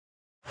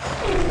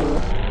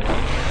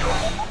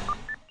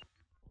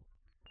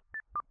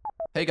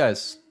Hey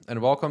guys,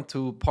 and welcome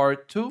to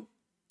part 2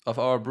 of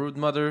our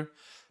Broodmother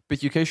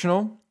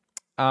BITucational.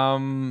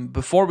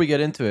 Before we get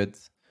into it,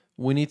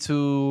 we need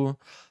to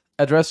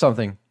address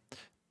something.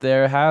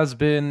 There has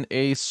been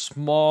a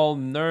small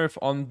nerf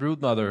on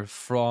Broodmother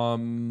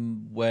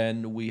from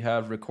when we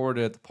have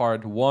recorded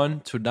part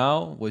 1 to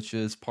now, which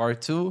is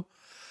part 2.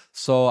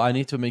 So I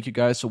need to make you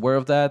guys aware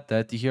of that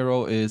the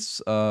hero is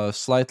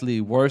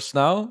slightly worse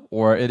now,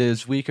 or it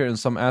is weaker in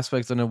some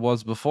aspects than it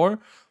was before,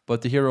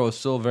 but the hero is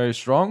still very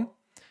strong.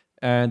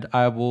 And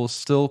I will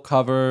still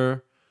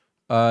cover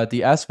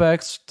the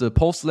aspects, the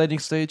post-landing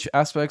stage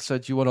aspects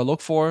that you want to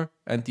look for,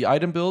 and the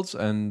item builds,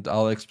 and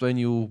I'll explain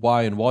you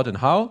why and what and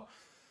how.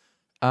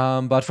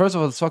 But first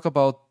of all, let's talk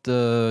about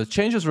the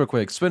changes real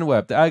quick. Spin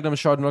Web, the Aghanim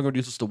Shard no longer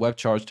reduces the web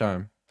charge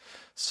time.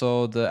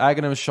 So the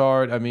Aghanim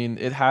Shard, I mean,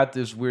 it had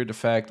this weird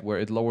effect where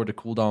it lowered the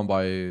cooldown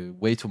by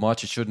way too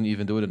much. It shouldn't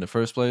even do it in the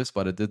first place,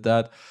 but it did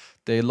that.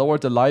 They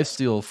lowered the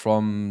lifesteal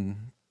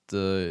from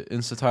the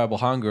insatiable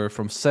hunger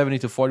from 70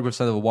 to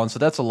 40% of a 1, so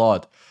that's a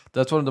lot.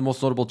 That's one of the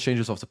most notable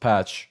changes of the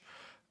patch.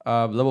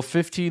 Level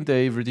 15,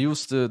 they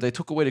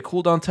took away the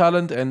cooldown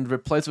talent and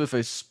replaced it with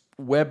a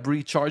web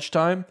recharge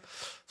time.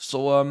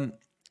 So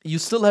you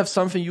still have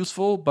something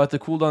useful, but the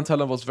cooldown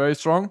talent was very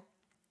strong.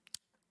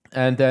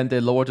 And then they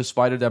lowered the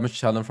spider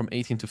damage talent from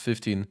 18 to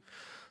 15.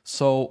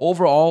 So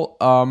overall,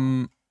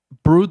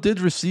 Brood did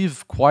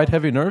receive quite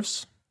heavy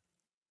nerfs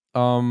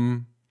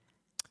in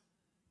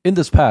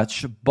this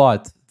patch,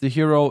 but the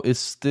hero is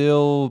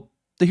still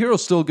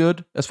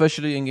good,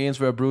 especially in games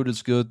where Brood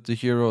is good. The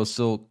hero is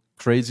still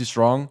crazy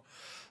strong.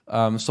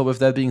 So with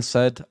that being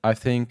said, I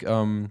think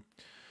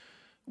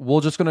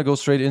we're just gonna go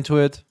straight into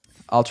it.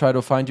 I'll try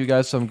to find you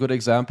guys some good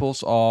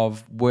examples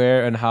of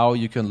where and how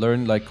you can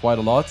learn like quite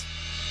a lot.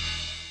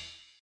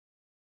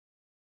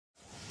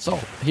 So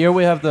here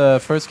we have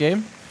the first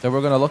game that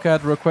we're gonna look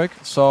at real quick.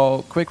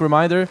 So quick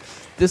reminder,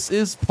 this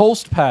is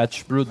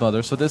post-patch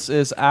Broodmother, so this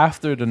is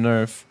after the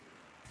nerf.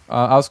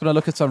 I was gonna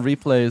look at some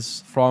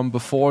replays from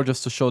before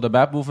just to show the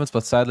map movements,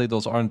 but sadly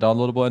those aren't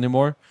downloadable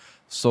anymore.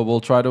 So we'll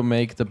try to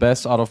make the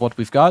best out of what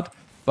we've got.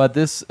 But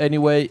this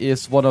anyway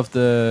is one of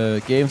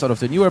the games out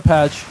of the newer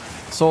patch.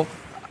 So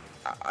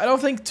I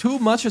don't think too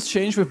much has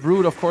changed with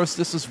Brood. Of course,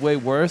 this is way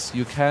worse.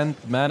 You can't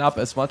man up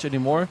as much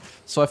anymore.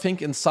 So I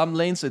think in some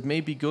lanes it may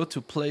be good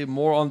to play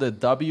more on the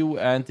W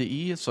and the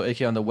E, so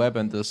aka on the web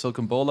and the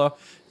Silken Bola.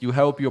 You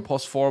help your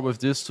post 4 with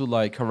this to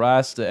like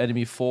harass the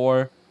enemy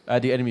 4,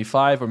 the enemy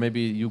 5, or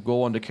maybe you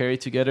go on the carry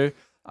together.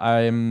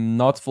 I'm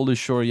not fully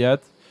sure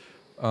yet.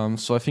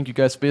 So I think you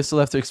guys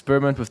basically have to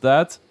experiment with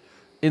that.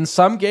 In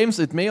some games,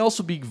 it may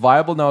also be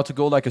viable now to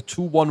go like a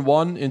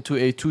 2-1-1 into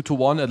a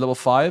 2-1 at level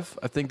 5.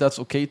 I think that's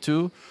okay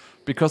too,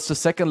 because the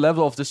second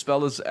level of this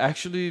spell is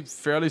actually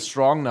fairly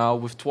strong now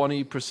with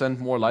 20%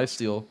 more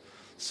lifesteal.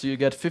 So you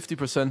get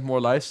 50% more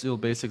lifesteal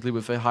basically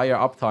with a higher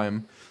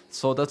uptime.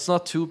 So that's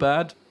not too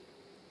bad.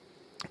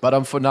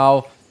 But for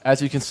now,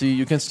 as you can see,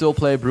 you can still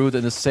play Brood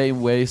in the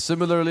same way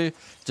similarly,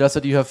 just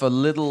that you have a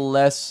little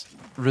less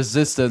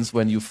resistance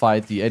when you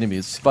fight the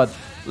enemies. But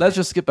let's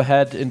just skip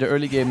ahead. In the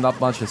early game, not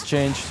much has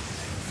changed,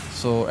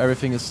 so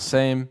everything is the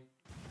same.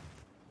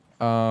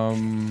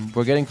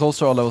 We're getting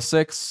closer on level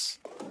 6,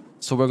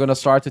 so we're gonna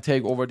start to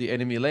take over the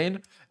enemy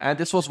lane. And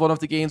this was one of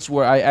the games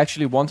where I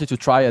actually wanted to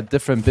try a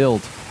different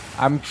build.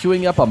 I'm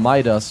queuing up a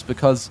Midas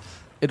because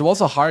it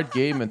was a hard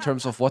game in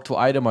terms of what to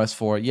itemize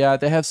for. Yeah,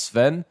 they have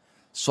Sven,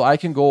 so I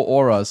can go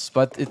auras,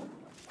 but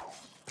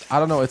I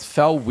don't know, it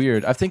felt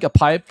weird. I think a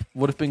pipe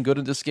would have been good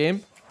in this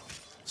game.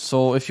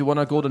 So if you want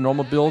to go the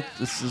normal build,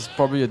 this is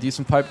probably a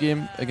decent pipe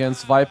game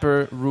against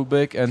Viper,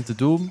 Rubik, and the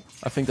Doom.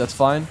 I think that's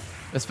fine,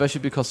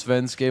 especially because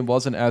Sven's game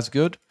wasn't as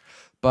good.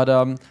 But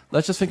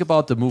let's just think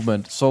about the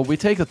movement. So we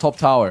take the top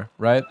tower,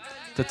 right?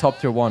 The top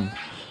tier 1.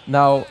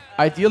 Now,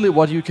 ideally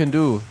what you can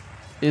do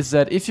is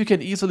that if you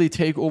can easily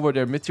take over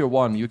their mid tier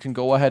 1, you can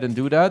go ahead and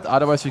do that.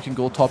 Otherwise, you can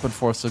go top and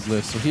force the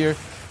glyph. So here,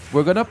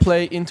 we're gonna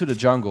play into the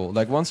jungle.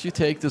 Like once you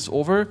take this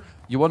over,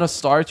 you want to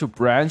start to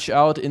branch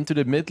out into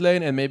the mid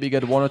lane and maybe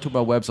get 1 or 2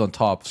 more webs on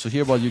top. So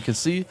here, what you can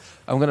see,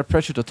 I'm gonna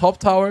pressure the top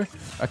tower.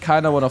 I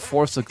kind of want to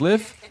force the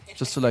glyph,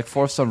 just to like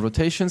force some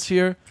rotations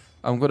here.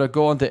 I'm gonna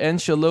go on the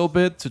Enchi a little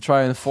bit to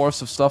try and force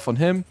some stuff on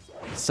him.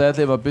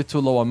 Sadly, I'm a bit too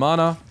low on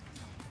mana.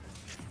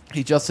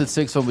 He just hit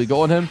 6 when we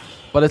go on him,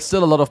 but it's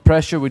still a lot of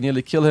pressure. We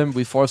nearly kill him.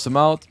 We force him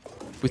out.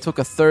 We took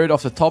a third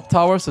of the top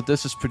tower, so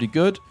this is pretty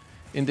good.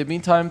 In the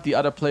meantime, the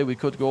other play we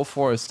could go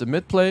for is the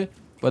mid play,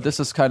 but this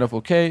is kind of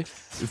okay.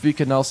 If we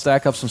can now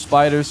stack up some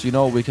spiders, you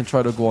know, we can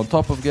try to go on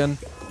top again.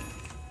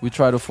 We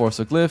try to force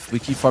a glyph. We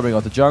keep farming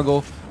out the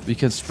jungle. We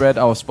can spread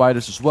our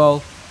spiders as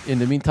well. In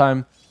the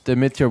meantime, the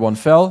mid tier 1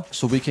 fell,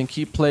 so we can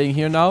keep playing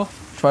here now.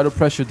 Try to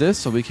pressure this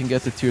so we can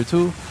get the tier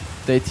 2.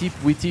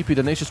 We TP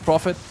the Nature's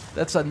Prophet.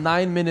 That's a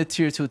 9-minute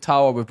tier 2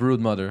 tower with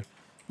Broodmother.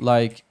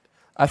 Like,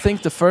 I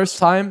think the first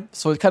time,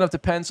 so it kind of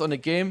depends on the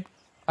game.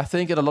 I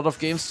think in a lot of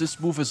games this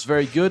move is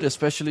very good,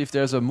 especially if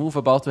there's a move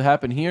about to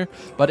happen here.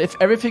 But if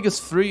everything is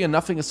free and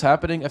nothing is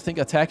happening, I think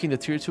attacking the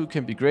tier 2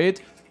 can be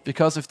great.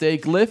 because if they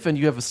glyph and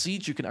you have a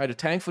siege, you can either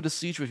tank for the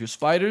siege with your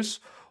spiders,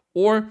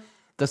 or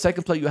the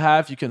second play you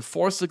have, you can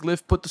force the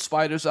glyph, put the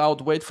spiders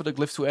out, wait for the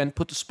glyph to end,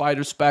 put the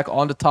spiders back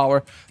on the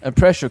tower, and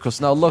pressure.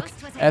 Because now look,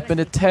 at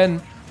minute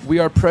 10, we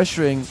are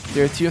pressuring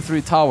their tier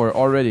 3 tower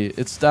already.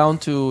 It's down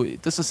to,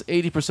 this is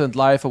 80%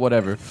 life or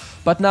whatever.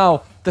 But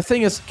now, the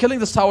thing is, killing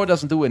this tower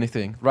doesn't do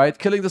anything, right?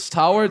 Killing this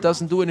tower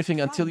doesn't do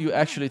anything until you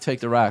actually take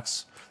the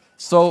racks.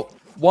 So,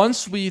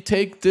 once we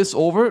take this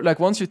over, like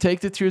once you take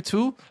the tier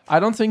 2, I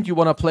don't think you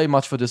want to play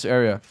much for this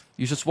area.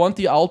 You just want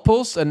the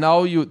outpost, and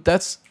now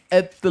that's,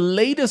 at the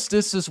latest,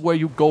 this is where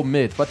you go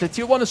mid. But the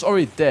tier 1 is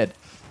already dead.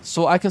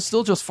 So I can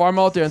still just farm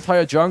out their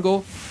entire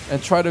jungle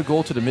and try to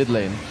go to the mid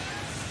lane.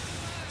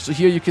 So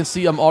here you can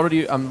see I'm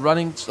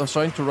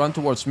starting to run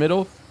towards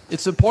middle.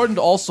 It's important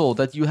also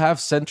that you have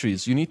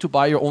sentries. You need to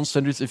buy your own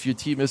sentries if your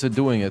team isn't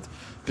doing it,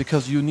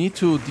 because you need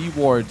to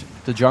deward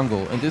the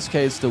jungle. In this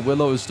case, the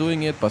Willow is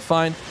doing it, but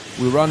fine.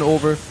 We run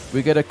over,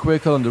 we get a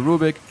quick kill on the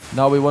Rubik.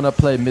 Now we want to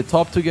play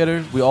mid-top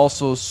together. We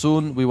also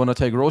we want to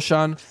take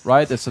Roshan,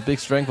 right? It's a big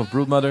strength of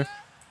Broodmother.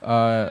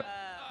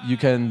 You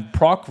can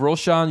proc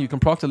Roshan, you can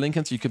proc the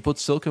Lincolns, you can put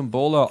Silken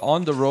Bola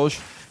on the Roche,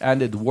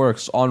 and it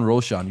works on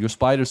Roshan. Your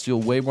spiders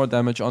deal way more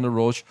damage on the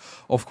Roche.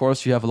 Of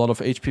course, you have a lot of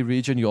HP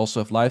regen, you also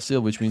have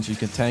lifesteal, which means you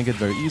can tank it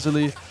very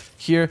easily.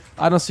 Here,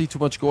 I don't see too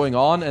much going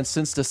on, and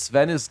since the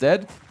Sven is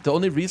dead, the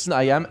only reason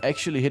I am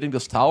actually hitting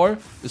this tower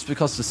is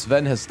because the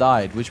Sven has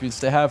died, which means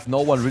they have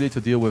no one really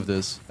to deal with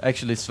this.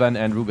 Actually, Sven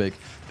and Rubik.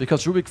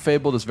 Because Rubik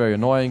Fabled is very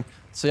annoying.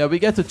 So yeah, we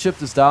get to chip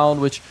this down,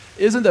 which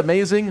isn't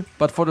amazing,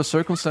 but for the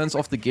circumstance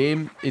of the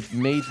game, it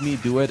made me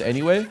do it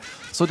anyway.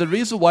 So the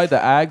reason why the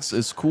Axe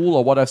is cool,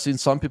 or what I've seen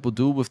some people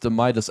do with the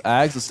Midas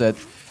Axe, is that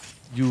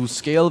you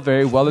scale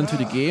very well into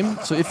the game.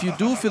 So if you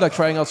do feel like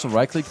trying out some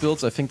right-click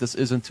builds, I think this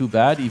isn't too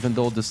bad, even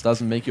though this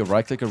doesn't make you a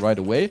right-clicker right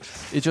away.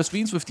 It just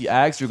means with the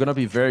Axe, you're going to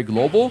be very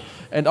global.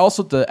 And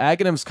also the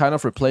Aghanims kind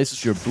of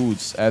replaces your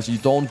boots, as you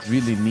don't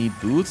really need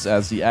boots,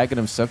 as the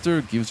Aghanim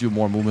Scepter gives you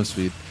more movement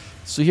speed.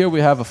 So here we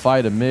have a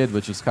fight in mid,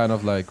 which is kind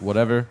of like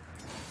whatever.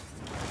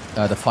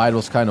 The fight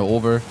was kind of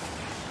over.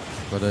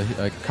 But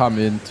I come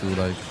in to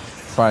like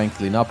try and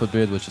clean up a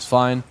bit, which is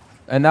fine.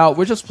 And now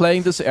we're just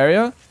playing this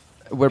area.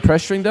 We're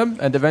pressuring them,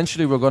 and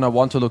eventually we're going to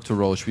want to look to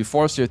Roche. We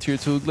force their tier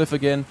 2 glyph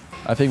again.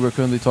 I think we're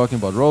currently talking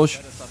about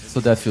Roche, so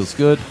that feels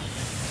good.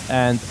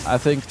 And I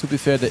think, to be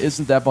fair, there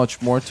isn't that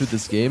much more to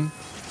this game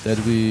that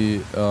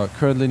we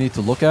currently need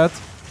to look at.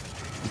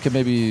 We can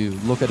maybe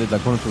look at it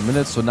like 1 or 2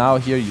 minutes. So now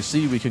here you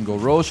see we can go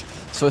Roche.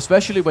 So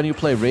especially when you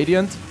play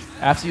Radiant,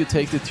 after you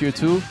take the tier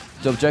 2,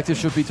 the objective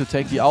should be to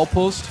take the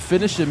outpost,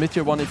 finish the mid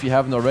tier 1 if you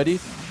haven't already,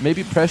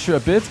 maybe pressure a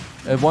bit,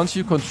 and once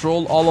you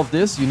control all of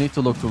this, you need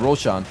to look to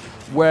Roshan.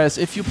 Whereas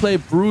if you play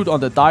Brood on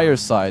the Dire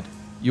side,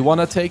 you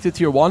want to take the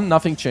tier 1,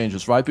 nothing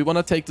changes, right? We want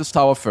to take this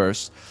tower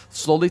first,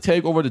 slowly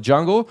take over the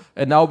jungle,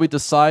 and now we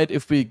decide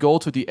if we go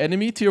to the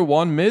enemy tier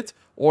 1 mid,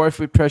 or if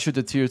we pressure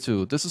the tier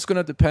 2. This is going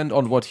to depend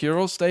on what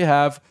heroes they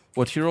have,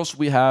 what heroes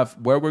we have,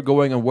 where we're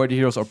going, and where the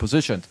heroes are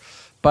positioned.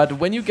 But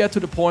when you get to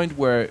the point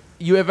where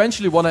you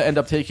eventually want to end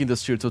up taking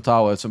this tier 2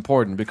 tower, it's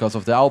important because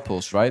of the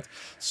outpost, right?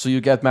 So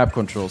you get map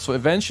control. So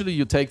eventually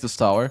you take this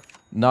tower.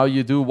 Now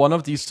you do one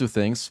of these two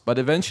things. But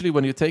eventually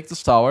when you take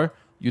this tower,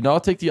 you now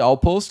take the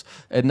outpost,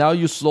 and now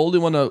you slowly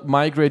want to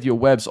migrate your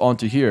webs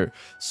onto here.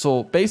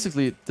 So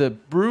basically, the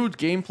Brood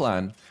game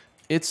plan,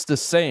 it's the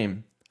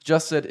same.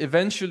 Just that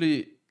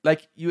eventually,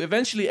 like, you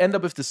eventually end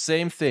up with the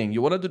same thing.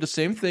 You want to do the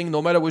same thing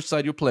no matter which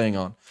side you're playing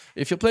on.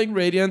 If you're playing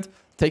Radiant,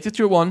 take the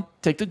tier 1,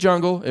 take the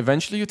jungle,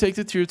 eventually you take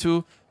the tier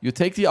 2, you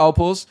take the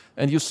outpost,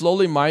 and you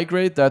slowly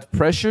migrate that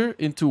pressure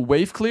into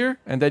wave clear,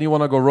 and then you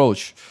want to go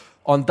Roche.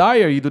 On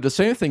Dire, you do the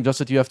same thing, just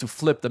that you have to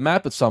flip the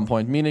map at some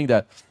point, meaning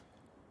that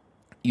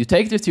you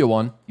take the tier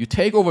 1, you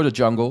take over the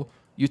jungle,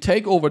 you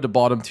take over the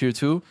bottom tier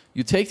 2,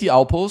 you take the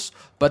outpost,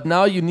 but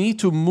now you need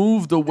to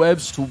move the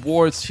webs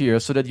towards here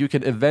so that you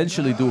can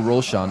eventually do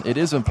Roshan. It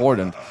is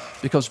important,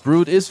 because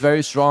Brood is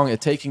very strong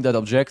at taking that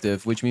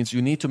objective, which means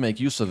you need to make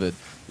use of it.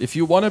 If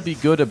you want to be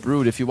good at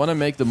Brood, if you want to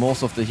make the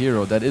most of the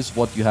hero, that is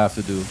what you have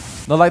to do.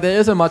 Now, like, there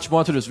isn't much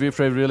more to this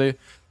replay, really.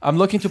 I'm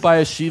looking to buy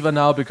a Shiva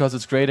now because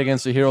it's great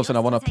against the heroes and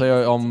I want to play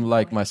on,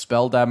 like, my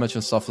spell damage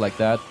and stuff like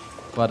that.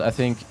 But I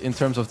think in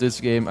terms of this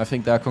game, I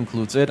think that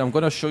concludes it. I'm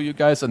going to show you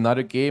guys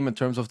another game in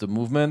terms of the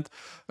movement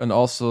and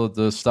also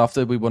the stuff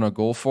that we want to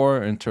go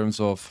for in terms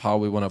of how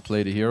we want to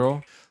play the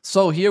hero.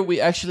 So here we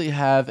actually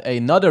have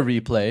another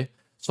replay.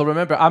 So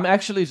remember, I'm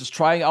actually just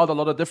trying out a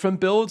lot of different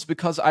builds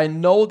because I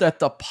know that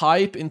the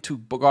pipe into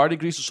Guardian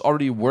Grease is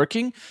already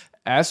working.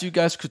 As you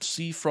guys could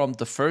see from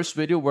the first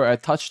video where I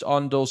touched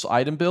on those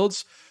item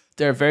builds,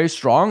 they're very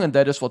strong, and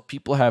that is what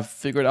people have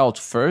figured out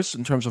first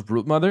in terms of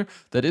Broodmother.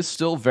 That is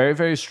still very,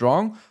 very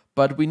strong,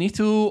 but we need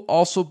to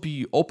also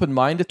be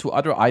open-minded to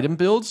other item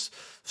builds.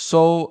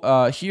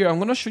 So here, I'm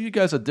going to show you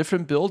guys a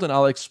different build, and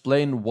I'll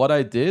explain what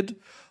I did.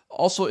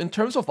 Also, in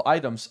terms of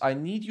items, I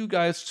need you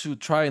guys to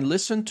try and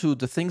listen to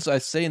the things I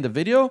say in the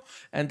video,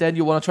 and then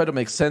you want to try to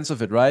make sense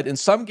of it, right? In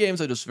some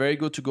games, it is very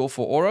good to go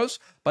for auras,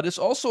 but it's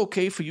also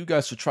okay for you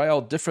guys to try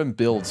out different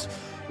builds.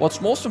 What's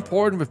most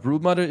important with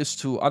Broodmother is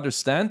to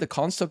understand the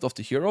concept of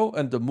the hero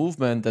and the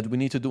movement that we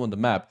need to do on the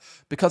map.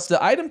 Because the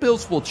item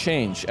builds will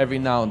change every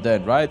now and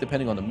then, right?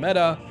 Depending on the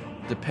meta,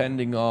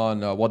 depending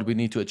on what we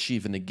need to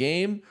achieve in the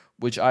game,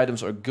 which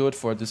items are good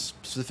for this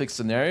specific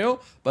scenario.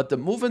 But the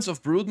movements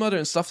of Broodmother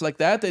and stuff like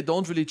that, they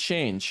don't really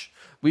change.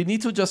 We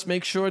need to just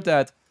make sure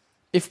that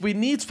if we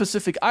need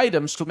specific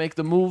items to make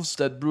the moves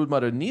that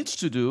Broodmother needs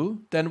to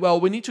do, then,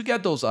 well, we need to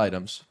get those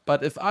items.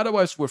 But if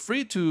otherwise we're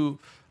free to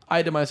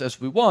itemize as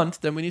we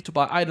want, then we need to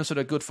buy items that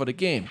are good for the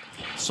game.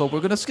 So we're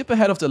gonna skip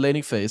ahead of the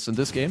laning phase in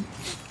this game,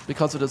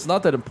 because it is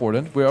not that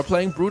important. We are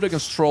playing Brood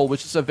against Troll,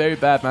 which is a very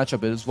bad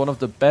matchup. It is one of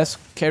the best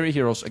carry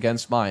heroes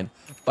against mine.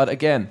 But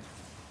again,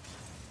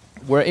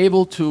 we're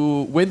able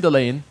to win the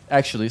lane,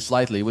 actually,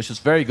 slightly, which is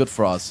very good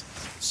for us.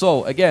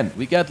 So, again,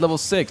 we get level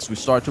 6. We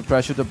start to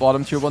pressure the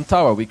bottom tier 1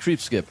 tower. We creep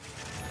skip.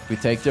 We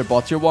take their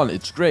bot tier 1.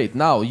 It's great.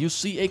 Now, you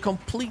see a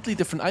completely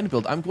different item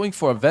build. I'm going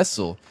for a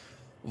Vessel.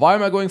 Why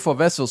am I going for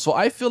Vessel? So,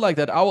 I feel like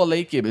that our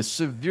late game is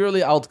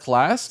severely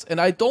outclassed,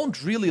 and I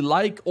don't really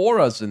like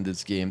auras in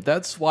this game.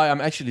 That's why I'm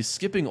actually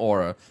skipping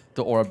aura,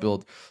 the aura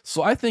build.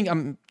 So, I think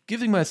I'm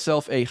giving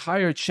myself a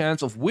higher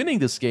chance of winning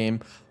this game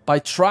by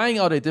trying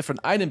out a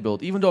different item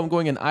build. Even though I'm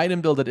going an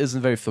item build that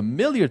isn't very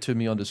familiar to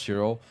me on this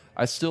hero,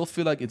 I still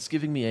feel like it's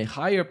giving me a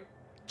higher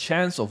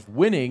chance of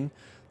winning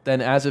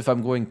than as if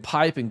I'm going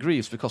Pipe and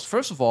Greaves. Because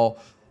first of all,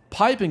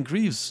 Pipe and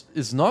Greaves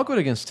is not good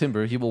against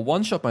Timber. He will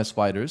one-shot my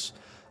spiders.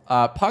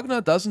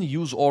 Pugna doesn't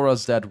use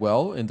auras that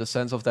well, in the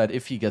sense of that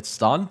if he gets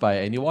stunned by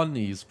anyone,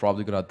 he's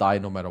probably gonna die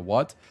no matter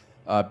what.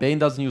 Bane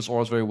doesn't use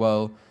auras very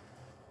well.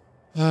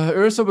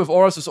 Ursa with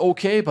auras is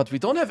okay, but we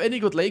don't have any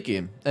good late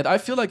game. And I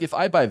feel like if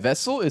I buy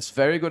Vessel, it's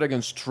very good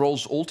against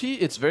Troll's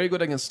ulti. It's very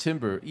good against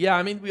Timber. Yeah,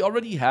 I mean, we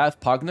already have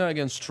Pugna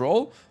against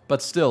Troll,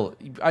 but still,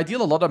 I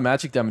deal a lot of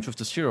magic damage with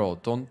this hero.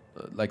 Don't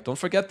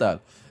forget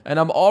that. And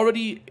I'm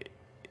already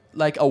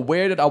like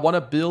aware that I want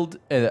to build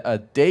a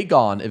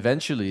Dagon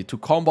eventually to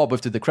combo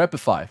with the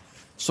Decrepify.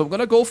 So I'm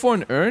gonna go for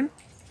an Urn.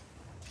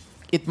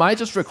 It might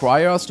just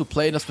require us to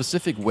play in a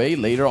specific way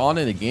later on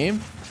in the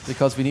game,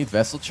 because we need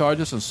Vessel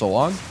charges and so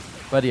on.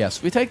 But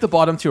yes, we take the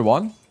bottom tier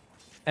 1.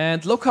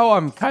 And look how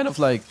I'm kind of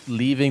like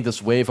leaving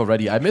this wave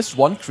already. I missed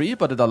one creep,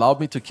 but it allowed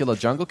me to kill a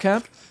jungle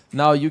camp.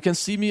 Now you can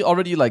see me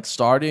already like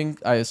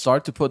I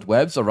start to put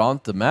webs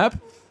around the map.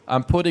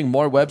 I'm putting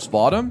more webs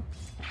bottom.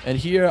 And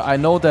here I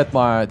know that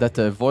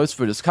the voice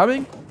spirit is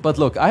coming. But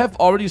look, I have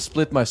already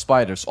split my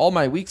spiders. All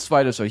my weak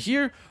spiders are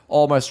here.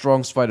 All my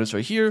strong spiders are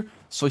here.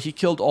 So he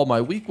killed all my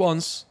weak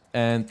ones.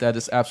 And that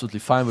is absolutely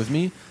fine with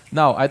me.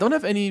 Now, I don't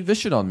have any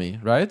vision on me,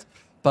 right?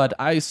 But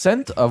I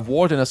sent a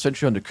ward and a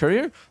sentry on the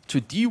courier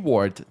to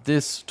deward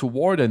this, to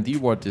ward and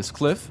deward this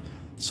cliff,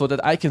 so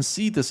that I can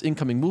see this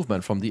incoming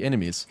movement from the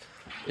enemies.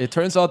 It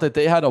turns out that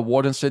they had a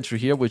ward and sentry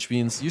here, which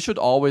means you should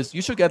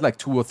get like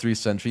 2 or 3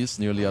 sentries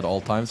nearly at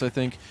all times, I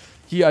think.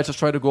 Here I just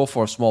try to go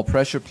for a small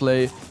pressure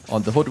play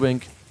on the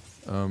Hoodwink.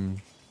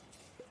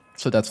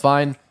 So that's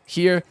fine.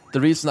 Here,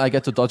 the reason I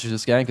get to dodge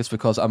this gank is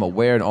because I'm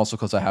aware and also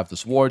because I have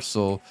this ward,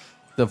 so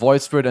the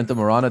Void Spirit and the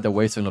Mirana, they're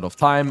wasting a lot of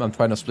time. I'm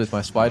trying to split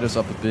my spiders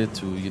up a bit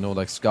to, you know,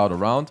 like scout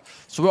around.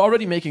 So we're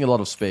already making a lot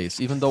of space.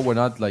 Even though we're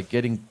not like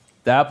getting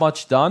that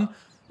much done,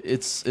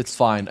 it's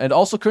fine. And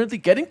also currently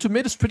getting to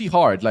mid is pretty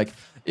hard. Like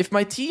if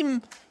my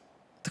team,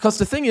 because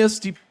the thing is,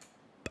 the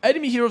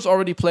enemy hero's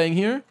already playing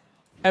here,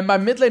 and my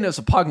mid lane is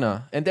a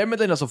Pugna, and their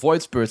mid lane is a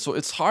Void Spirit. So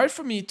it's hard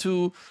for me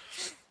to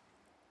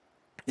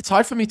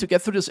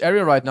get through this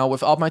area right now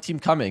without my team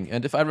coming.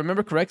 And if I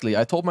remember correctly,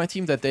 I told my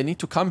team that they need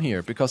to come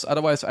here, because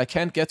otherwise I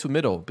can't get to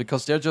middle,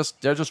 because they're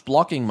just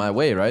blocking my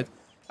way, right?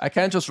 I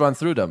can't just run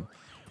through them.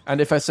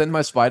 And if I send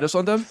my spiders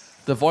on them,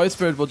 the Void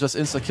Spirit will just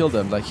insta-kill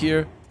them. Like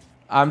here,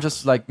 I'm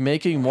just like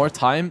making more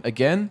time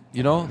again,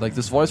 you know? Like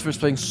this Void Spirit is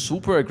playing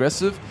super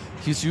aggressive.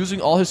 He's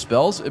using all his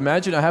spells.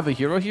 Imagine I have a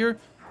hero here,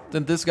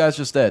 then this guy's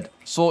just dead.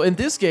 So in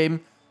this game,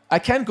 I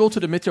can't go to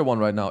the mid tier 1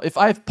 right now. If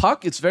I have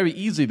Puck, it's very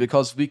easy,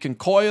 because we can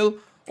coil,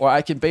 or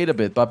I can bait a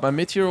bit, but my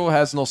mid hero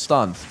has no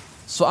stun.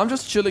 So I'm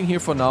just chilling here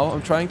for now.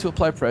 I'm trying to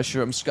apply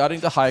pressure. I'm scouting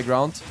the high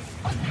ground.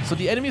 So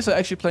the enemies are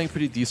actually playing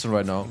pretty decent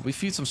right now. We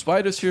feed some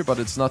spiders here, but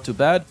it's not too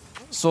bad.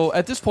 So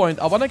at this point,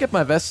 I want to get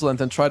my Vessel and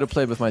then try to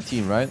play with my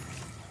team, right?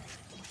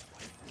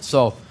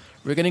 So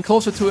we're getting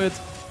closer to it.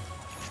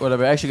 Well,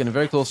 we're actually getting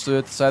very close to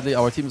it. Sadly,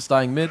 our team is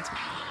dying mid.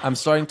 I'm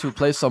starting to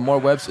place some more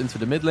webs into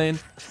the mid lane.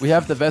 We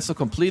have the Vessel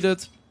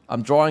completed.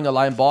 I'm drawing a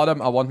line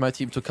bottom. I want my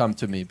team to come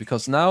to me,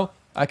 because now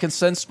I can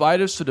send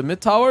spiders to the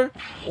mid tower,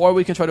 or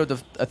we can try to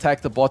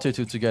attack the bot tier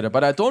 2 together.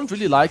 But I don't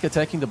really like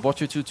attacking the bot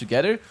tier 2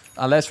 together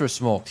unless we're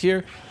smoked.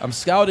 Here, I'm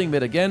scouting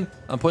mid again.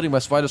 I'm putting my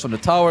spiders on the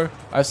tower.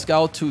 I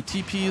scout 2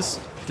 TPs.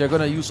 They're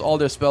gonna use all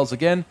their spells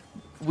again.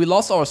 We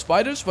lost our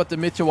spiders, but the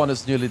mid tier 1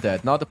 is nearly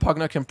dead. Now the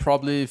Pugna can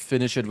probably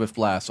finish it with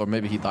Blast, or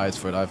maybe he dies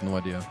for it. I have no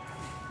idea.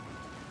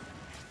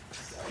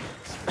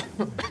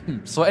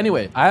 So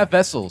anyway, I have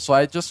Vessel, so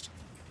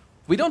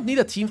we don't need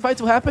a team fight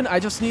to happen. I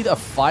just need a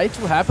fight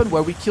to happen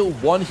where we kill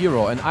one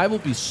hero, and I will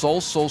be so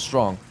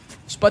strong.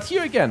 But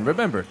here again,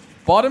 remember,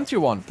 Bottom tier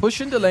 1, push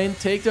in the lane,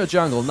 take their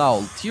jungle.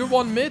 Now, tier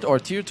 1 mid or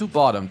tier 2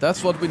 bottom,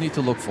 that's what we need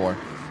to look for.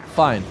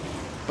 Fine.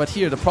 But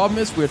here, the problem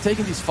is we're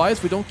taking these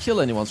fights, we don't kill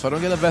anyone, so I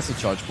don't get a vessel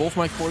charge. Both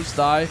my cores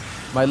die,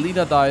 my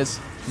Lina dies,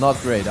 not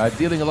great. I'm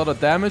dealing a lot of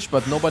damage,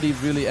 but nobody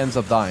really ends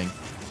up dying.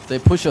 They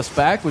push us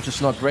back, which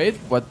is not great,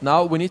 but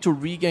now we need to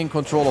regain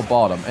control of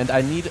bottom. And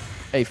I need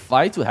a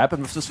fight to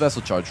happen with this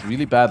vessel charge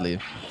really badly.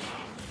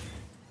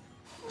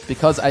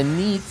 Because I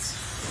need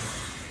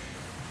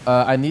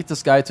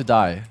this guy to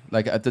die.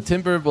 Like, the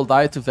Timber will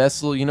die to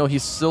Vessel. You know,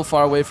 he's still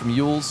far away from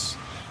Yules.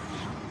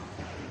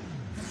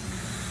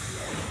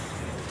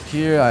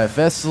 Here, I have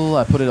Vessel.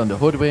 I put it on the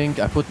Hoodwink.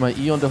 I put my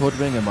E on the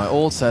Hoodwink and my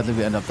ult. Sadly,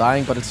 we end up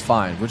dying, but it's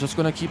fine. We're just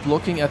going to keep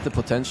looking at the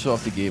potential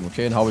of the game,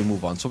 okay, and how we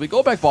move on. So we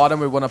go back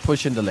bottom. We want to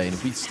push in the lane.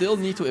 We still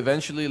need to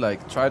eventually,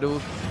 like, try to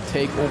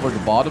take over the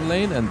bottom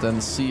lane and then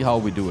see how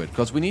we do it.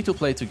 Because we need to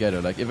play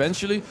together. Like,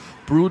 eventually,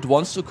 Brood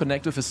wants to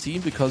connect with his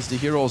team because the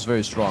hero is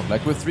very strong.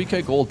 Like, we're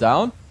 3k gold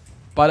down.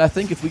 But I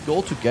think if we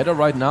go together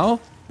right now,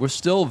 we're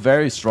still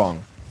very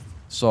strong.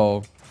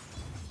 So,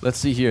 let's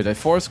see here. They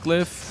force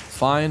Glyph.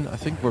 Fine. I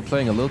think we're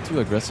playing a little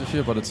too aggressive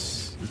here, but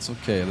it's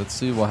okay. Let's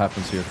see what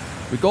happens here.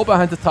 We go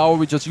behind the tower.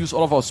 We just use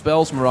all of our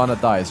spells. Mirana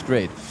dies.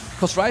 Great.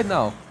 Because right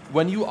now,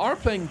 when you are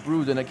playing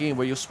Brood in a game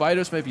where your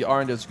spiders maybe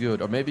aren't as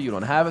good, or maybe you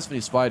don't have as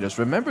many spiders,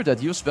 remember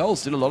that your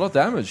spells did a lot of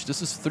damage.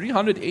 This is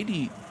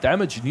 380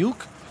 damage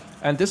nuke.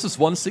 And this is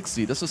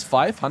 160. This is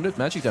 500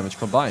 magic damage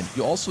combined.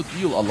 You also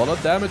deal a lot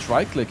of damage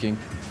right-clicking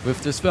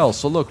with this spell.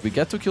 So look, we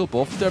get to kill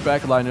both of their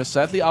backliners.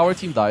 Sadly, our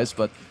team dies,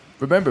 but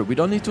remember, we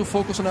don't need to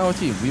focus on our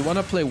team. We want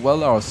to play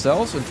well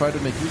ourselves and try to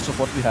make use of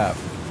what we have.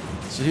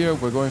 So here,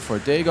 we're going for a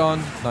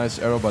Dagon. Nice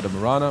arrow by the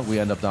Mirana. We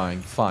end up dying.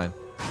 Fine.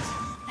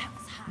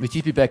 We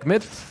TP back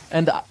mid.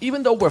 And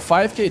even though we're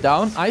 5k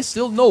down, I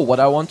still know what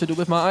I want to do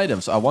with my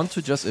items. I want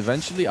to just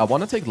eventually, I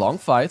want to take long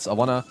fights. I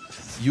want to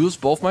use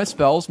both my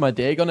spells, my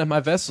Dagon and my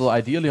Vessel,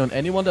 ideally on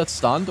anyone that's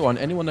stunned or on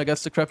anyone that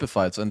gets decrepit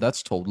fights. And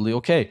that's totally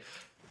okay.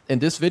 In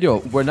this video,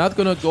 we're not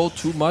gonna go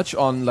too much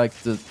on like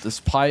this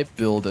pipe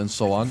build and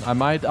so on.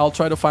 I'll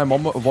try to find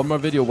one more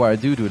video where I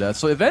do that.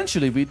 So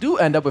eventually we do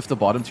end up with the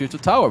bottom tier 2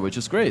 tower, which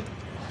is great.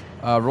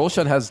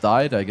 Roshan has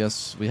died. I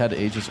guess we had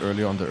Aegis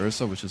earlier on the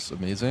Ursa, which is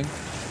amazing.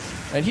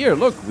 And here,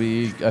 look,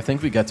 I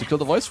think we get to kill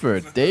the Void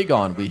Spirit.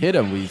 Dagon, we hit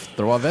him, we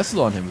throw a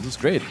Vessel on him, which is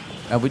great.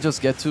 And we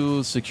just get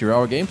to secure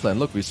our game plan.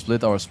 Look, we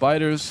split our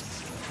spiders.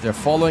 They're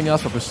following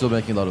us, but we're still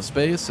making a lot of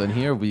space. And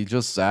here we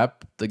just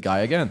zap the guy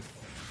again.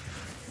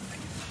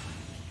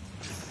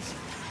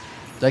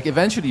 Like,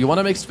 eventually, you want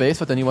to make space,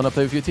 but then you want to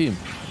play with your team.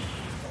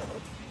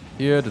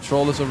 Here, the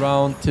troll is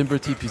around. Timber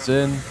TP's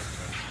in.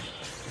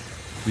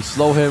 We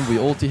slow him, we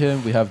ulti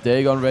him. We have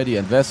Dagon ready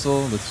and Vessel.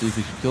 Let's see if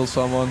we can kill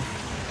someone.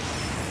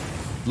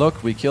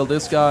 Look, we kill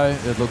this guy.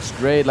 It looks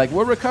great. Like,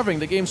 we're recovering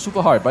the game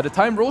super hard. By the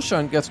time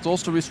Roshan gets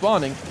close to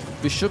respawning,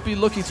 we should be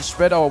looking to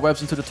spread our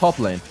webs into the top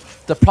lane.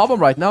 The problem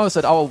right now is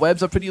that our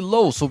webs are pretty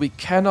low, so we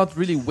cannot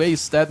really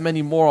waste that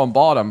many more on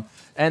bottom.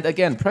 And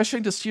again,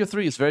 pressuring this tier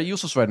 3 is very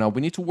useless right now.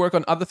 We need to work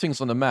on other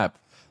things on the map.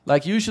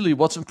 Like, usually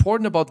what's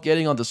important about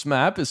getting on this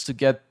map is to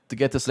get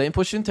this lane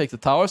push in, take the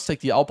towers,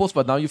 take the outposts,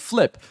 but now you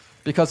flip.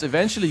 Because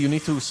eventually you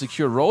need to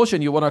secure Roche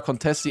and you want to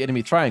contest the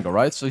enemy triangle,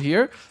 right? So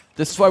here,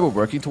 this is why we're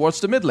working towards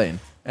the mid lane.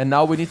 And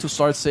now we need to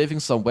start saving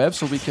some webs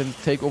so we can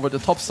take over the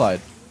top side.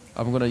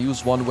 I'm going to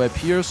use one web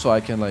here so I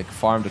can like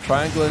farm the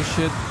triangle and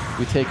shit.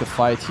 We take a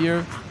fight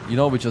here. You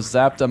know, we just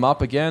zap them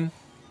up again.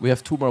 We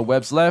have 2 more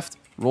webs left.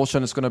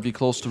 Roshan is going to be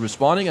close to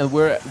respawning, and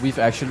we've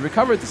actually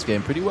recovered this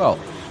game pretty well.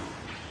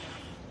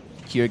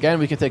 Here again,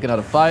 we can take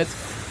another fight.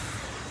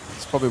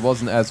 This probably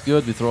wasn't as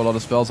good. We throw a lot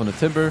of spells on the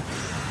Timber.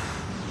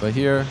 But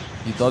here,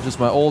 he dodges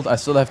my ult. I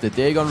still have the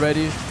Dagon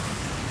ready.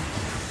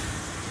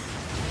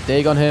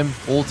 Dagon him,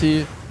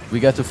 ulti. We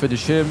get to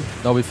finish him.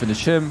 Now we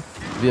finish him.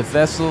 We have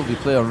Vessel. We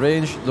play on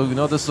range. Look, you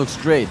know, this looks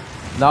great.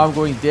 Now I'm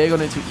going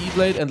Dagon into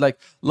E-Blade, and like,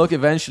 look,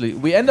 eventually,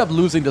 we end up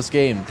losing this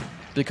game.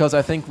 Because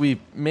I think we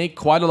make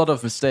quite a lot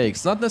of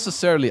mistakes. Not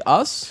necessarily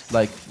us,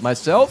 like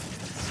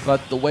myself, but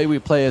the way we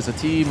play as a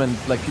team, and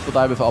like people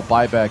die without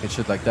buyback and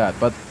shit like that.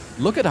 But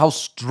look at how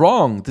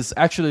strong this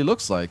actually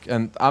looks like.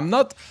 And I'm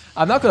not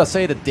gonna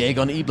say that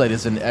Dagon E-Blade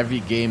is in every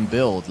game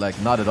build, like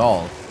not at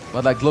all.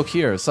 But like, look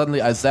here,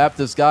 suddenly I zap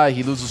this guy,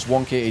 he loses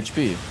 1k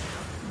HP.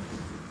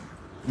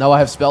 Now I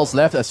have spells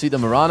left, I see the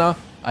Mirana,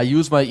 I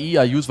use my E,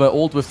 I use my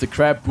ult with the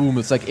crab, boom,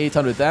 it's like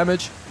 800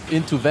 damage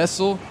into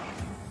Vessel.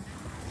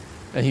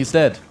 And he's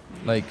dead.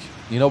 Like,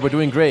 you know, we're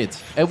doing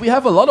great. And we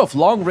have a lot of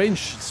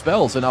long-range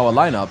spells in our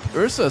lineup.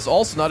 Ursa is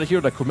also not a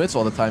hero that commits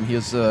all the time. He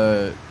has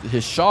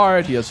his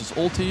shard, he has his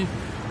ulti.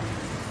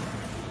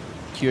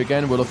 Here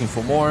again, we're looking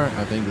for more.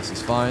 I think this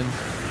is fine.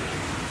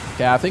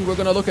 Okay, I think we're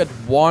gonna look at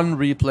one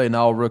replay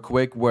now real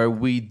quick where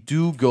we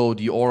do go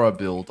the aura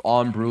build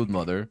on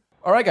Broodmother.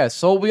 Alright guys,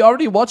 so we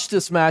already watched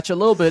this match a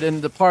little bit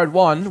in the part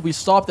 1. We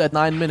stopped at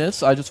 9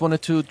 minutes. I just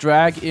wanted to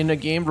drag in a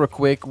game real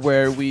quick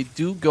where we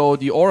do go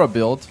the aura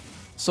build.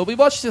 So we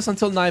watched this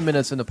until 9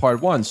 minutes in the part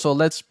 1, so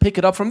let's pick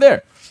it up from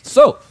there.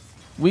 So,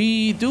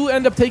 We do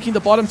end up taking the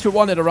bottom tier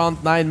 1 at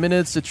around 9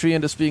 minutes. The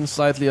Treant is being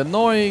slightly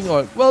annoying,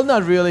 or, well,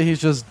 not really. He's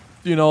just,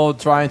 you know,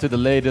 trying to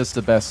delay this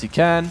the best he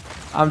can.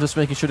 I'm just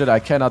making sure that I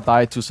cannot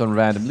die to some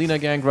random Lina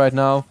gank right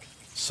now.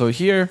 So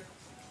here,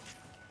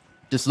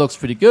 this looks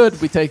pretty good.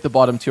 We take the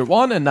bottom tier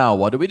 1, and now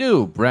what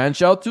do? Branch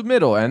out to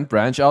middle and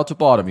branch out to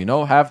bottom, you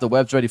know? Have the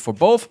webs ready for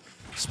both.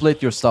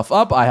 Split your stuff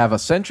up. I have a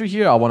sentry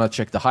here. I want to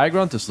check the high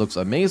ground. This looks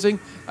amazing.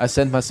 I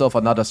sent myself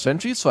another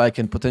sentry so I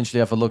can potentially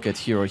have a look at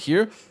here or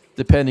here,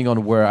 depending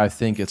on where I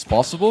think it's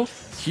possible.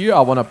 Here, I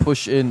want to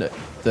push in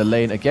the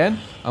lane again.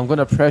 I'm going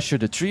to pressure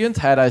the Treant.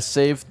 Had I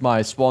saved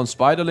my spawn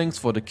spiderlings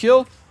for the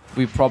kill,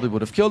 we probably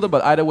would have killed him.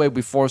 But either way,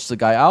 we force the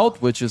guy out,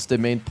 which is the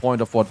main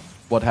point of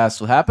what has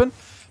to happen.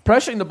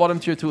 Pressuring the bottom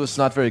tier 2 is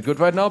not very good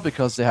right now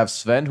because they have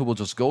Sven who will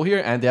just go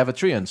here and they have a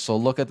Treant. So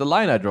look at the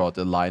line I draw.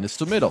 The line is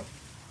to middle.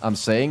 I'm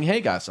saying,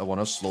 hey guys, I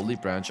want to slowly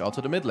branch out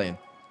to the mid lane.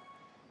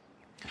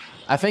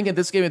 I think in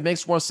this game it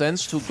makes more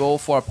sense to go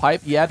for a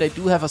pipe. Yeah, they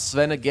do have a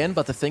Sven again,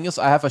 but the thing is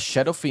I have a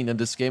Shadow Fiend in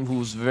this game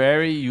who's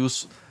very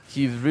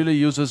he really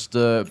uses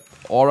the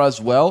aura as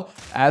well,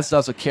 as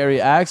does a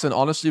carry axe, and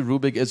honestly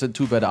Rubik isn't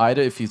too bad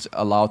either if he's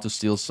allowed to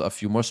steal a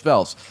few more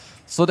spells.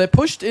 So they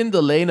pushed in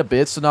the lane a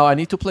bit, so now I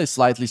need to play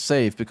slightly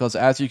safe, because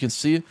as you can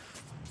see,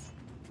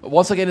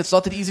 once again, it's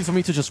not that easy for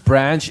me to just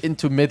branch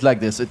into mid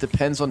like this. It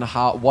depends on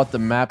what the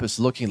map is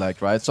looking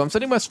like, right? So I'm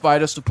sending my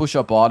spiders to push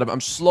up bottom.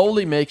 I'm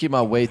slowly making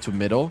my way to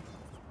middle.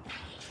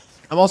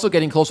 I'm also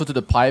getting closer to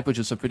the pipe, which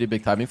is a pretty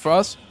big timing for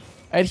us.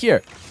 And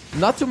here,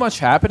 not too much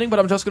happening, but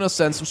I'm just going to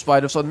send some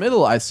spiders on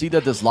middle. I see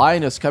that this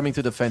line is coming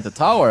to defend the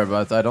tower,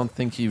 but I don't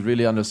think he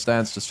really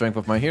understands the strength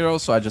of my hero,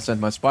 so I just sent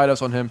my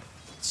spiders on him.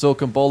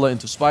 Silken Bola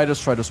into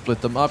spiders, try to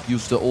split them up,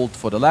 use the ult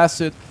for the last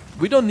hit.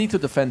 We don't need to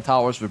defend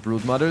towers with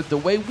Broodmother. The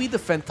way we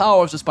defend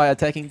towers is by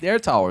attacking their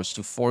towers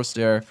to force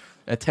their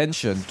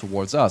attention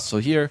towards us. So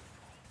here,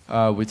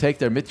 we take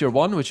their mid tier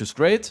 1, which is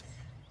great.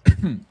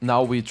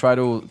 Now we try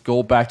to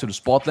go back to the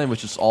spot lane,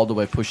 which is all the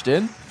way pushed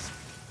in.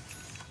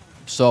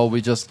 So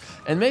we just...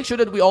 And make sure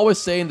that we always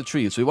stay in the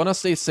trees. We want to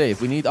stay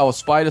safe. We need our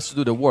spiders to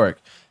do the work.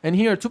 And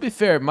here, to be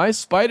fair, my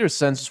spider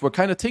senses were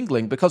kind of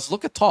tingling because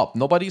look at top.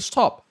 Nobody's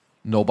top.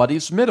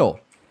 Nobody's middle.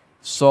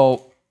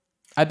 So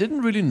I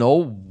didn't really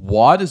know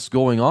what is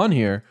going on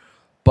here.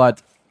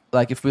 But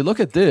like if we look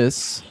at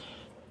this,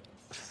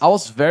 I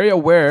was very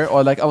aware,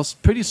 or like I was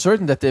pretty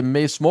certain that they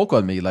may smoke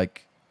on me.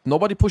 Like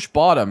nobody pushed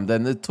bottom.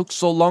 Then it took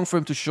so long for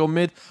him to show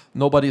mid.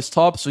 Nobody's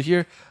top. So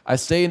here I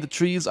stay in the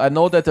trees. I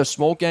know that they're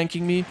smoke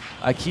ganking me.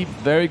 I keep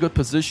very good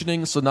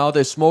positioning. So now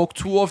they smoke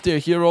 2 of their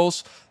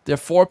heroes. There are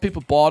 4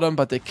 people bottom,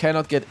 but they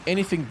cannot get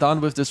anything done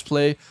with this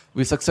play.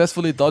 We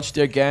successfully dodged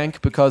their gank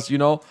because, you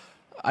know,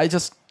 I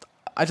just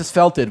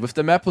felt it with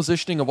the map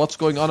positioning of what's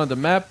going on the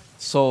map.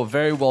 So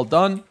very well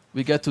done.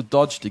 We get to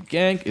dodge the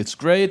gank. It's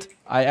great.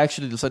 I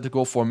actually decided to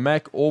go for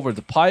mech over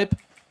the pipe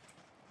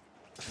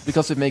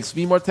because it makes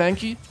me more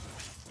tanky.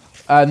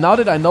 Now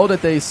that I know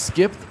that they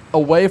skipped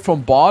away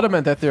from bottom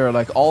and that they're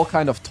like all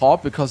kind of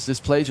top because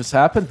this play just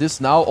happened, this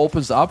now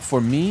opens up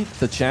for me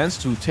the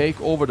chance to take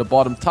over the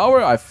bottom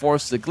tower. I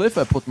forced the glyph.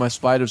 I put my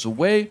spiders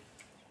away.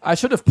 I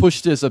should have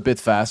pushed this a bit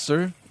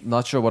faster.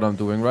 Not sure what I'm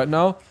doing right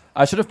now.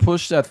 I should have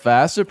pushed that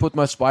faster, put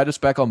my spiders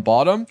back on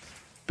bottom,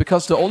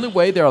 because the only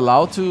way they're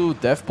allowed to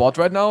def bot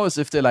right now is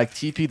if they like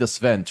TP the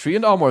Sven. 3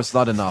 and armor is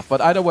not enough,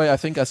 but either way, I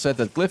think I said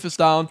that glyph is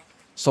down,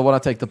 so I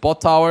want to take the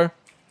bot tower.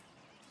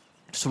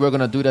 So we're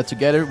going to do that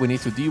together. We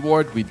need to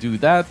deward, we do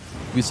that.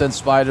 We send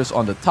spiders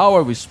on the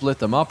tower, we split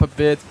them up a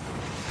bit,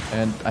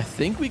 and I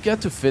think we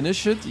get to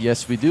finish it.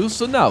 Yes, we do.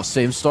 So now,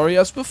 same story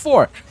as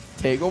before.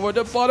 Take over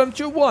the bottom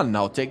tier 1.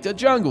 Now take the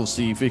jungle.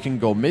 See if we can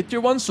go mid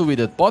tier 1. So we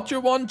did bot tier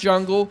 1,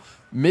 jungle,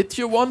 mid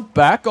tier 1,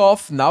 back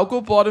off. Now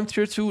go bottom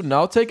tier 2.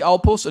 Now take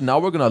outpost. And now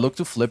we're going to look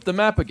to flip the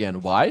map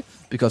again. Why?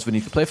 Because we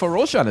need to play for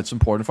Roshan. It's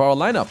important for our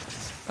lineup.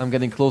 I'm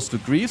getting close to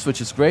Greaves,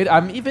 which is great.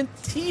 I'm even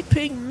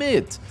TPing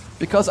mid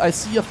because I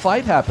see a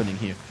fight happening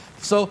here.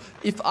 So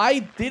if I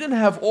didn't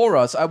have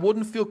auras, I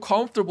wouldn't feel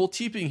comfortable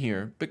TPing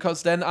here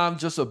because then I'm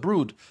just a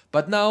brood.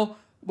 But now...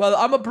 well,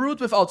 I'm a brood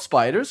without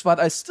spiders, but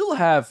I still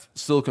have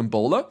Silken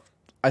Bola.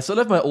 I still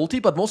have my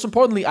ulti, but most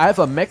importantly, I have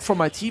a mech for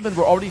my team and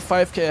we're already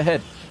 5k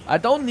ahead. I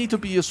don't need to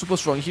be a super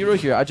strong hero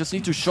here. I just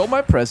need to show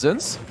my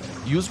presence,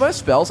 use my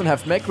spells, and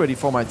have mech ready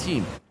for my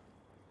team.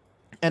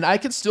 And I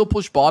can still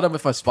push bottom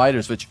with my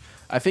spiders, which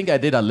I think I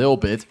did a little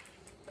bit.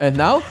 And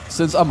now,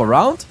 since I'm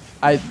around,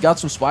 I got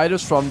some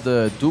spiders from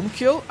the Doom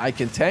kill. I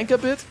can tank a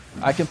bit.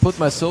 I can put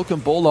my Silken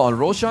Bola on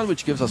Roshan,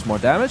 which gives us more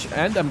damage.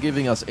 And I'm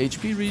giving us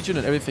HP regen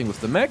and everything with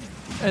the mech.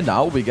 And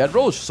now we get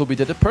Rosh. So we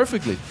did it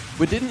perfectly.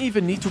 We didn't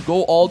even need to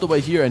go all the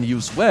way here and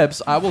use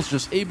webs. I was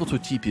just able to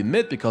TP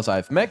mid because I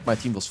have mech. My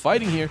team was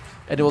fighting here.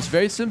 And it was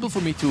very simple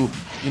for me to,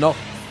 you know,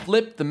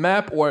 flip the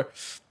map or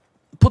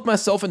put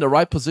myself in the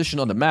right position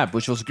on the map,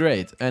 which was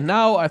great. And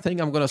now I think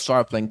I'm going to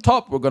start playing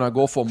top. We're going to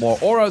go for more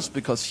auras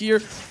because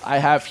here I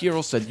have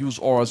heroes that use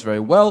auras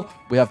very well.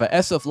 We have a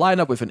SF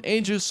lineup with an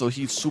Aegis, so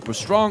he's super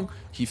strong.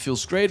 He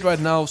feels great right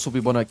now, so we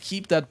want to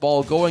keep that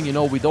ball going. You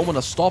know, we don't want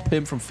to stop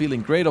him from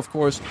feeling great, of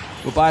course.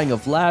 We're buying a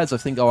Vlad's. I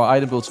think our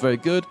item build's very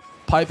good.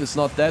 Pipe is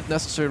not that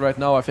necessary right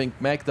now. I think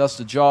Meg does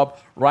the job.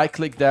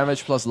 Right-click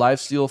damage plus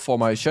lifesteal for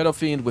my Shadow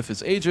Fiend with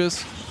his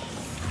Aegis.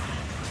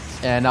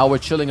 And now we're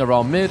chilling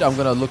around mid. I'm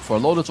going to look for a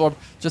Lotus Orb.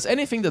 Just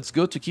anything that's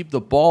good to keep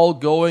the ball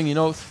going, you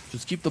know.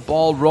 Just keep the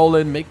ball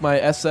rolling. Make my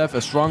SF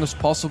as strong as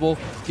possible.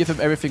 Give him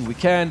everything we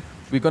can.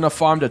 We're going to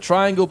farm the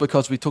triangle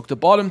because we took the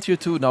bottom tier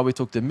 2. Now we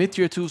took the mid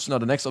tier 2. So now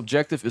the next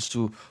objective is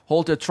to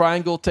hold the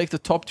triangle, take the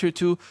top tier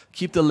 2,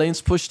 keep the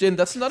lanes pushed in.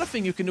 That's another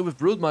thing you can do with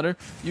Broodmother.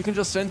 You can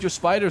just send your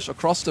spiders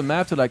across the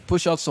map to like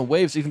push out some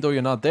waves even though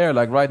you're not there.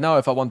 Like right now,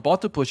 if I want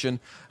bot to push in,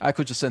 I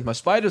could just send my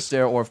spiders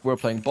there. Or if we're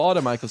playing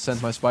bottom, I could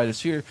send my spiders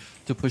here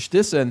to push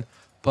this in.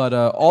 But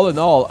all in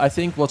all, I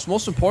think what's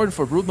most important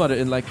for Broodmother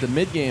in like the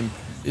mid game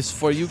is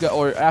for you guys,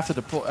 or after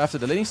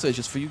the laning stage,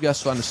 is for you guys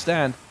to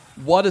understand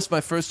what is my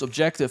first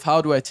objective,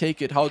 how do I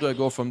take it, how do I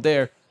go from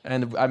there.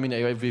 And I mean, we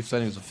have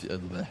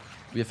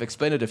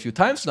explained it a few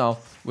times now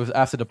with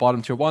after the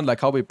bottom tier 1, like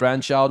how we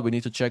branch out. We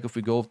need to check if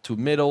we go to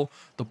middle,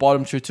 the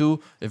bottom tier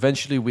 2.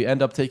 Eventually we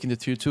end up taking the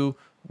tier 2.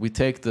 We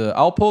take the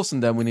outpost,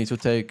 and then we need to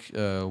take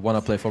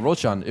wanna play for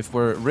Roshan. If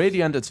we're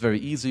Radiant, it's very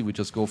easy. We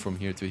just go from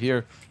here to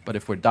here. But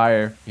if we're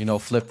Dire, you know,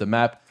 flip the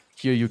map.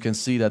 Here you can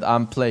see that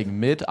I'm playing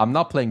mid. I'm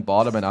not playing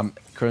bottom, and I'm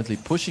currently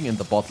pushing in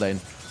the bot lane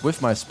with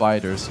my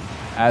spiders,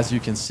 as you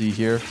can see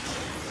here.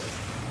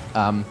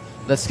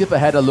 Let's skip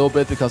ahead a little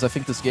bit because I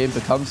think this game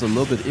becomes a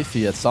little bit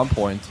iffy at some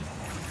point.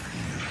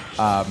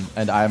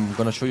 And I'm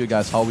going to show you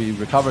guys how we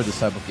recover this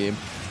type of game.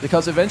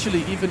 Because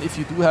eventually, even if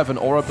you do have an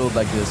aura build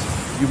like this,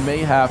 you may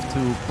have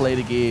to play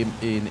the game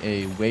in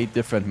a way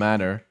different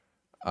manner.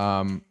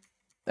 And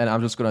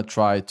I'm just going to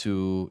try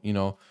to, you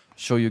know,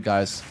 show you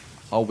guys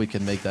how we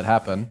can make that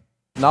happen.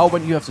 Now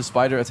when you have the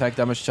spider attack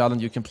damage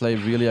challenge, you can play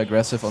really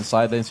aggressive on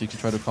side lanes. You can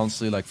try to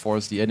constantly like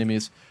force the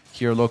enemies.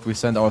 Here, look, we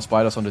send our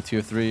spiders on the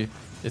tier 3.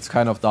 It's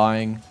kind of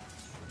dying.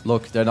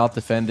 Look, they're not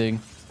defending.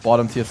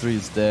 Bottom tier 3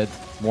 is dead.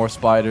 More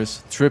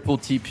spiders. Triple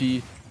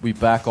TP. We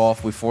back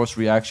off. We force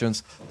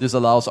reactions. This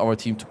allows our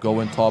team to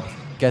go in top,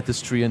 get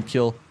this tree and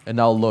kill. And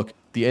now look,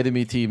 the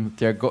enemy team,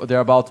 they're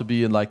about to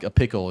be in like a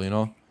pickle, you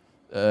know?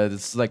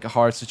 It's like a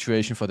hard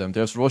situation for them.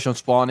 There's Roshan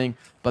spawning,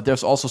 but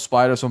there's also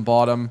spiders on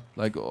bottom.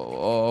 Like,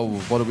 oh,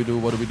 what do we do?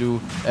 What do we do?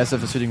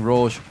 SF is hitting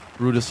Rosh.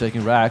 Root is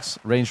taking Rax.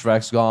 Ranged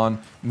Rax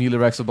gone. Melee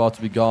Rax about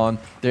to be gone.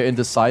 They're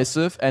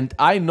indecisive. And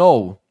I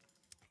know,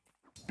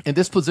 in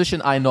this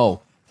position, I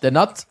know, they're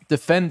not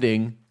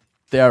defending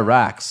their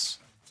Rax.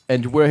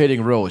 And we're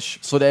hitting Rosh.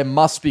 So they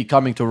must be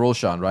coming to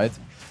Roshan, right?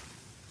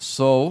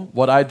 So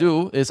what I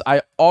do is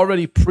I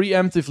already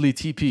preemptively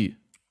TP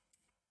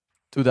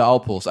to the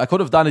outpost. I could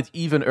have done it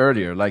even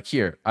earlier, like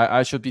here.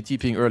 I should be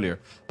TPing earlier.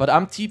 But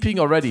I'm TPing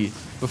already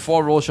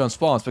before Roshan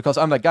spawns because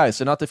I'm like, guys,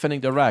 they're not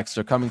defending their racks.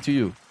 They're coming to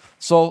you.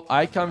 So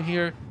I come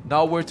here.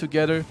 Now we're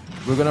together.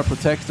 We're going to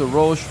protect the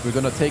Rosh. We're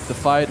going to take the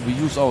fight. We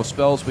use our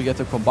spells. We get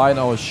to combine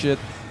our shit.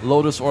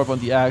 Lotus Orb on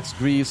the Axe.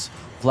 Grease.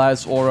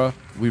 Vlad's Aura.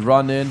 We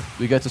run in.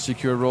 We get to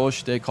secure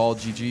Rosh. They call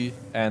GG.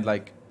 And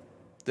like,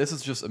 this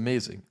is just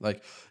amazing.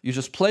 Like, you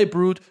just play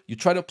Brood, you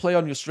try to play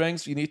on your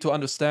strengths, you need to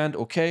understand,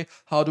 okay,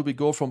 how do we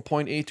go from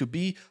point A to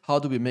B? How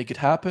do we make it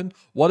happen?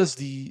 What is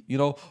the, you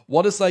know,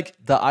 what is like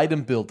the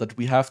item build that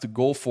we have to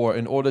go for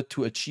in order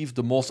to achieve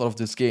the most out of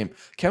this game?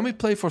 Can we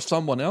play for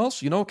someone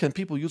else? You know, can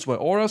people use my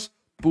auras?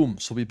 Boom,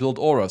 so we build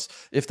auras.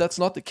 If that's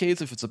not the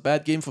case, if it's a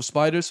bad game for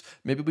spiders,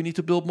 maybe we need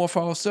to build more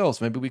for ourselves.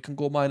 Maybe we can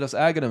go Mindless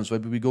Aghanims,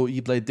 maybe we go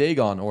E-Blade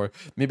Dagon, or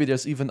maybe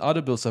there's even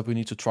other builds that we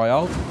need to try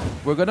out.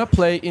 We're gonna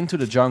play into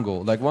the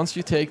jungle. Like, once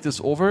you take this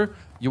over,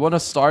 you want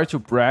to start to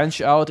branch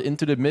out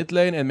into the mid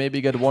lane and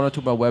maybe get 1 or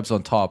 2 more webs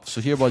on top.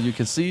 So here, what you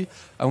can see,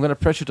 I'm gonna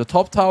pressure the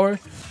top tower.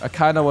 I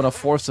kind of want to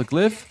force a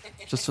glyph,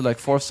 just to like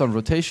force some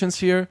rotations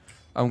here.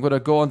 I'm gonna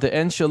go on the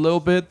Ench a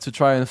little bit to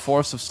try and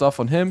force some stuff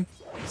on him.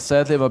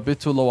 Sadly, I'm a bit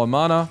too low on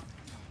mana.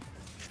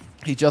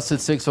 He just hit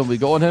 6 when we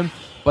go on him,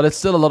 but it's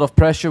still a lot of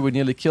pressure. We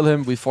nearly kill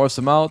him. We force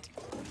him out.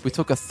 We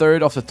took a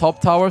third of the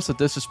top tower, so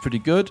this is pretty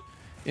good.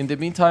 In the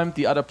meantime,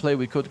 the other play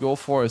we could go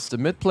for is the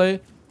mid play,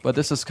 but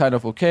this is kind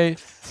of okay.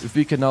 If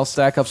we can now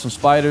stack up some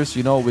spiders,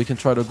 you know, we can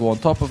try to go on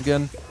top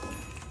again.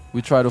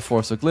 We try to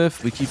force a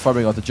glyph. We keep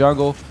farming out the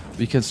jungle.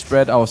 We can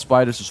spread our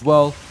spiders as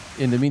well.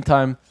 In the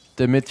meantime,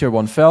 the mid tier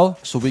 1 fell,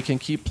 so we can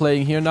keep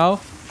playing here now.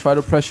 Try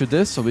to pressure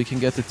this so we can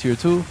get the tier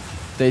 2.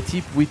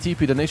 We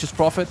TP the Nature's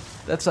Prophet.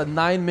 That's a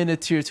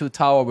 9-minute tier 2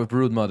 tower with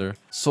Broodmother.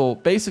 So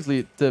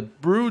basically, the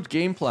Brood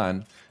game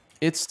plan,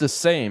 it's the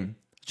same.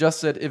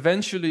 Just that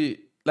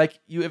eventually, like,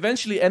 you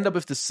eventually end up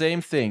with the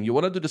same thing. You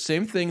want to do the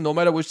same thing no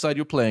matter which side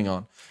you're playing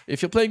on.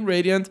 If you're playing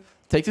Radiant,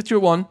 take the tier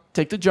 1,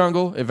 take the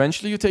jungle.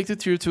 Eventually, you take the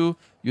tier 2,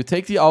 you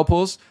take the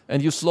outpost,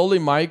 and you slowly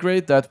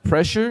migrate that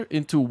pressure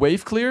into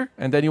wave clear,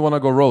 and then you want to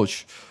go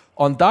Roach.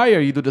 On Dire,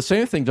 you do the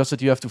same thing, just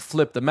that you have to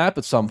flip the map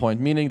at some point,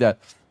 meaning that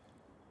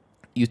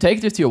you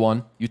take the tier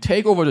 1, you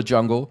take over the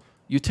jungle,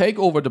 you take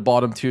over the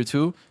bottom tier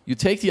 2, you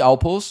take the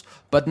outpost,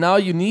 but now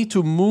you need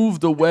to move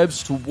the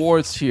webs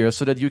towards here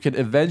so that you can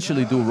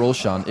eventually do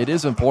Roshan. It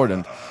is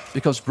important,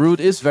 because Brood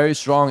is very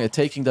strong at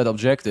taking that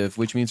objective,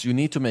 which means you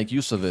need to make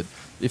use of it.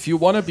 If you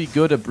want to be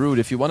good at Brood,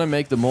 if you want to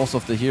make the most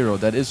of the hero,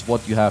 that is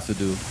what you have to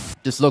do.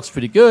 This looks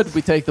pretty good.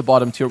 We take the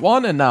bottom tier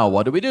 1, and now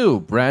what do?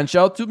 Branch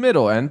out to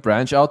middle and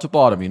branch out to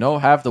bottom, you know?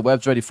 Have the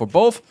webs ready for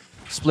both.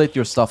 Split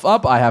your stuff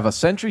up. I have a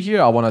sentry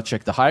here. I want to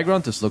check the high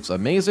ground. This looks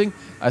amazing.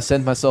 I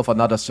sent myself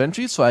another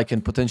sentry so I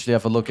can potentially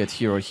have a look at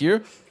here or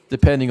here,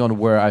 depending on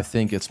where I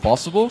think it's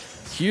possible.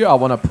 Here, I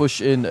want to push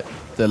in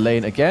the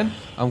lane again.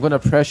 I'm going to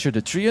pressure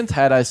the treant.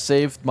 Had I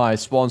saved my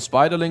spawn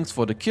spiderlings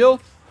for the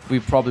kill, we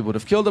probably would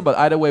have killed him. But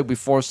either way, we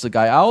forced the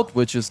guy out,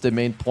 which is the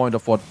main point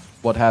of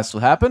what has to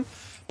happen.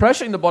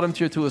 Pressuring the bottom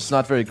tier 2 is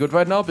not very good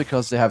right now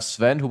because they have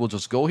Sven who will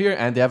just go here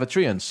and they have a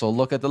treant. So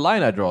look at the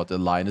line I draw. The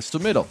line is to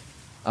middle.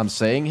 I'm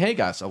saying, hey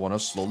guys, I want to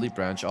slowly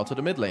branch out to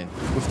the mid lane.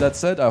 With that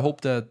said, I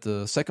hope that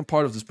the second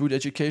part of this Brood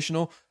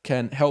Educational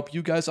can help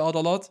you guys out a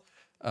lot.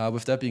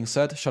 With that being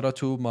said, shout out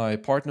to my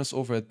partners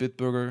over at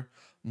Bitburger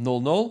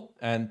 00.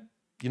 And,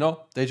 you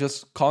know, they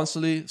just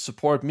constantly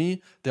support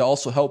me. They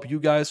also help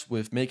you guys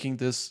with making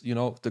this, you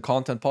know, the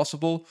content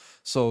possible.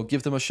 So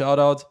give them a shout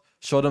out,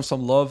 show them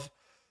some love.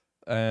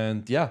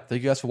 And yeah,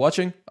 thank you guys for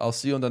watching. I'll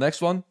see you on the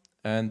next one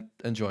and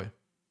enjoy.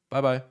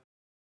 Bye-bye.